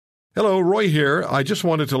Hello, Roy here. I just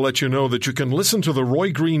wanted to let you know that you can listen to The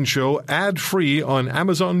Roy Green Show ad-free on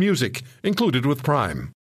Amazon Music, included with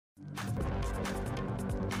Prime.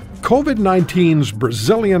 COVID-19's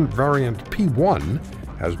Brazilian variant P1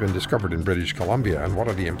 has been discovered in British Columbia, and what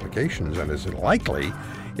are the implications? And is it likely,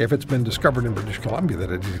 if it's been discovered in British Columbia, that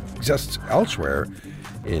it exists elsewhere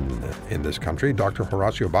in this country? Dr.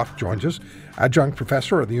 Horacio Bach joins us, adjunct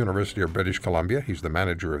professor at the University of British Columbia. He's the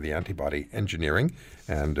manager of the antibody engineering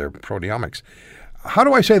and proteomics. How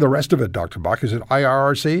do I say the rest of it, Dr. Bach? Is it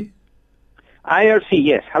IRRC? IRC,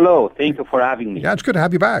 yes. Hello. Thank you for having me. Yeah, it's good to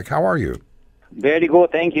have you back. How are you? Very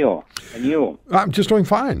good. Thank you. And you? I'm just doing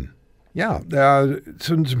fine. Yeah, it's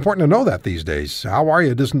important to know that these days. How are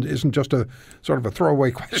you? It isn't just a sort of a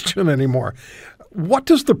throwaway question anymore. What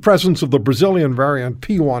does the presence of the Brazilian variant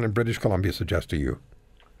P1 in British Columbia suggest to you?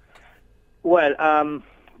 Well,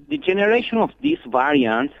 the generation of these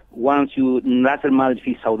variants, once you doesn't matter if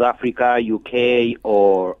it's South Africa, UK,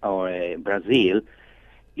 or Brazil,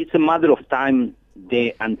 it's a matter of time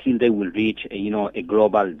until they will reach a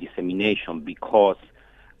global dissemination, because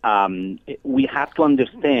we have to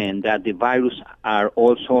understand that the virus are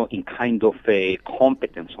also in kind of a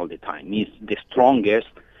competence all the time. It's the strongest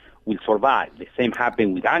will survive. The same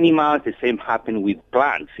happen with animals, the same happen with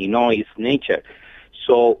plants, it's nature.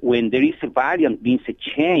 So when there is a variant, means a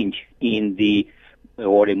change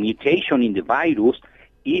or a mutation in the virus,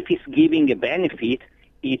 if it's giving a benefit,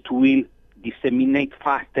 it will disseminate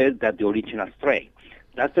faster than the original strain.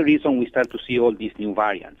 That's the reason we start to see all these new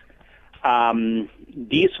variants.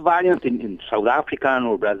 These variants in South African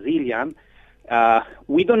or Brazilian,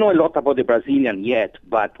 we don't know a lot about the Brazilian yet,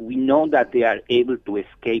 but we know that they are able to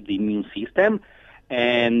escape the immune system,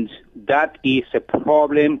 and that is a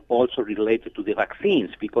problem also related to the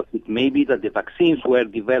vaccines, because it may be that the vaccines were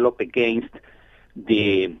developed against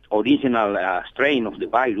the original strain of the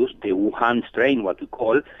virus, the Wuhan strain, what we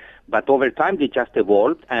call, but over time they just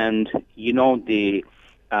evolved, and the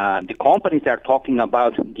companies are talking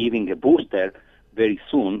about giving a booster very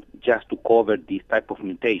soon just to cover these type of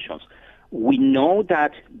mutations. We know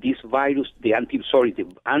that this virus, the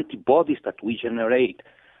antibodies that we generate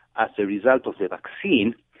as a result of the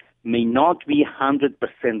vaccine may not be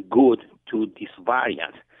 100% good to this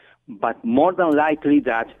variant, but more than likely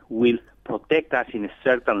that will protect us in a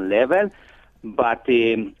certain level, but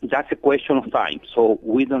that's a question of time. So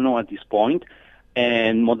we don't know at this point.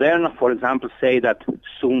 And Moderna, for example, say that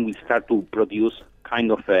soon we start to produce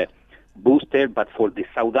kind of a booster, but for the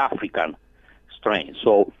South African strain.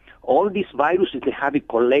 So all these viruses, they have a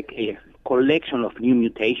collection of new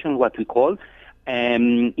mutations, what we call.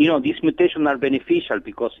 And, these mutations are beneficial,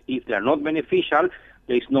 because if they are not beneficial,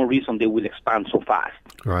 there is no reason they will expand so fast.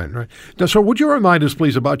 Right. Now, so would you remind us,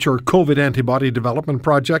 please, about your COVID antibody development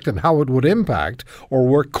project and how it would impact or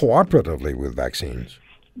work cooperatively with vaccines?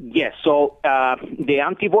 Yes. So the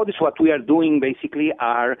antibodies, what we are doing basically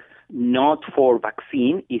are not for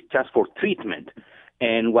vaccine, it's just for treatment.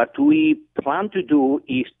 And what we plan to do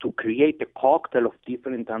is to create a cocktail of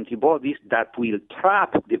different antibodies that will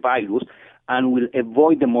trap the virus and will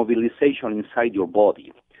avoid the mobilization inside your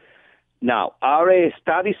body. Now, our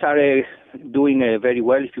studies are doing very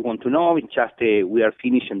well, if you want to know. It's just we are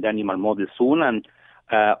finishing the animal model soon, and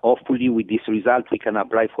hopefully with this result we can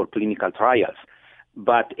apply for clinical trials.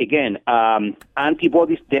 But again,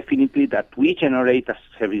 antibodies definitely that we generate as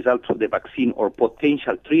a result of the vaccine or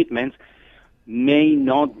potential treatments may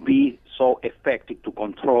not be so effective to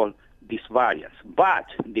control these variants. But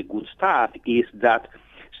the good stuff is that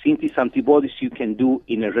since these antibodies you can do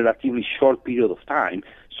in a relatively short period of time,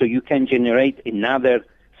 so you can generate another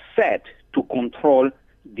set to control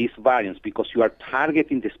these variants, because you are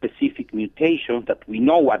targeting the specific mutations that we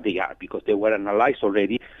know what they are, because they were analyzed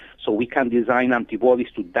already. So we can design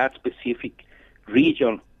antibodies to that specific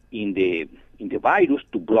region in the virus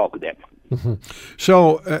to block them. Mm-hmm.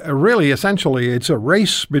 So really, essentially, it's a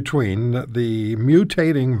race between the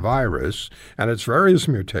mutating virus and its various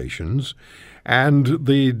mutations and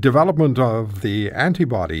the development of the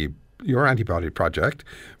your antibody project,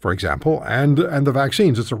 for example, and the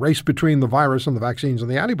vaccines. It's a race between the virus and the vaccines and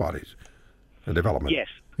the antibodies, the development. Yes.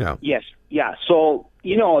 Yeah. Yes. Yeah. So,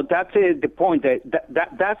 that's the point.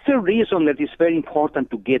 That's the reason that it's very important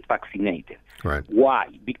to get vaccinated. Right. Why?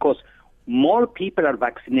 Because more people are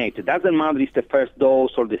vaccinated. Doesn't matter if it's the first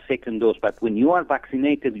dose or the second dose, but when you are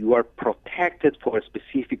vaccinated, you are protected for a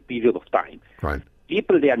specific period of time. Right.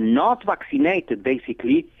 People that are not vaccinated,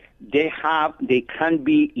 basically, they can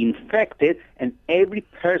be infected, and every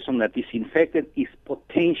person that is infected is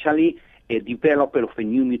potentially a developer of a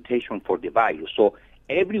new mutation for the virus. So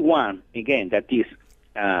everyone, again, that is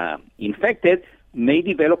infected may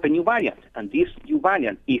develop a new variant. And this new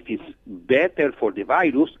variant, if it's better for the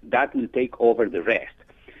virus, that will take over the rest.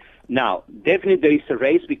 Now, definitely there is a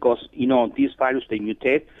race because, this virus, they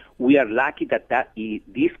mutate. We are lucky that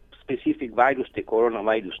this specific virus, the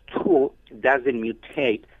coronavirus 2, doesn't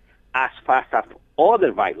mutate as fast as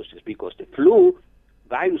other viruses, because the flu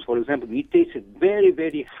virus, for example, mutates at very,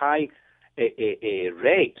 very high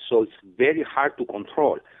rate, so it's very hard to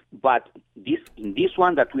control. But in this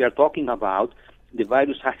one that we are talking about, the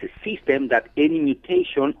virus has a system that any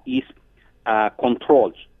mutation is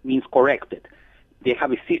controlled, means corrected. They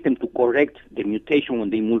have a system to correct the mutation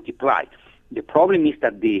when they multiply. The problem is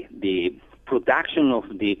that the production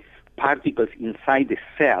of the particles inside the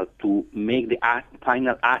cell to make the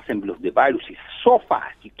final assembly of the virus is so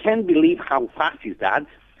fast. You can't believe how fast is that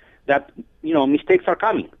mistakes are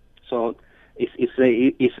coming. So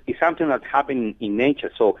it's something that happens in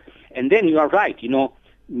nature. So, and then you are right.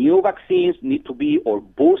 New vaccines need to be a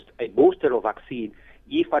booster of vaccine.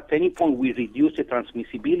 If at any point we reduce the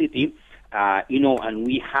transmissibility, and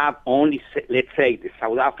we have only, let's say, the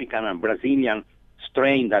South African and Brazilian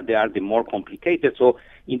strain that they are the more complicated. So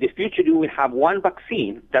in the future, you will have one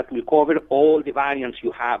vaccine that will cover all the variants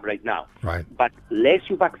you have right now. Right. But less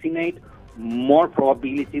you vaccinate, more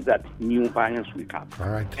probability that new variants will come. All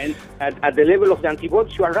right. And at the level of the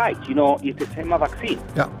antibodies, you are right. It's the same vaccine.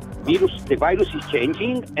 Yeah. The virus is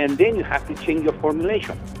changing, and then you have to change your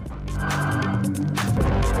formulation.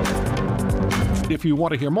 If you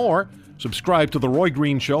want to hear more, subscribe to The Roy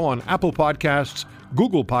Green Show on Apple Podcasts,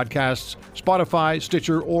 Google Podcasts, Spotify,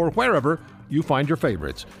 Stitcher, or wherever you find your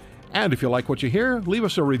favorites. And if you like what you hear, leave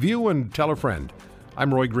us a review and tell a friend.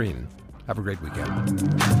 I'm Roy Green. Have a great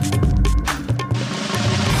weekend.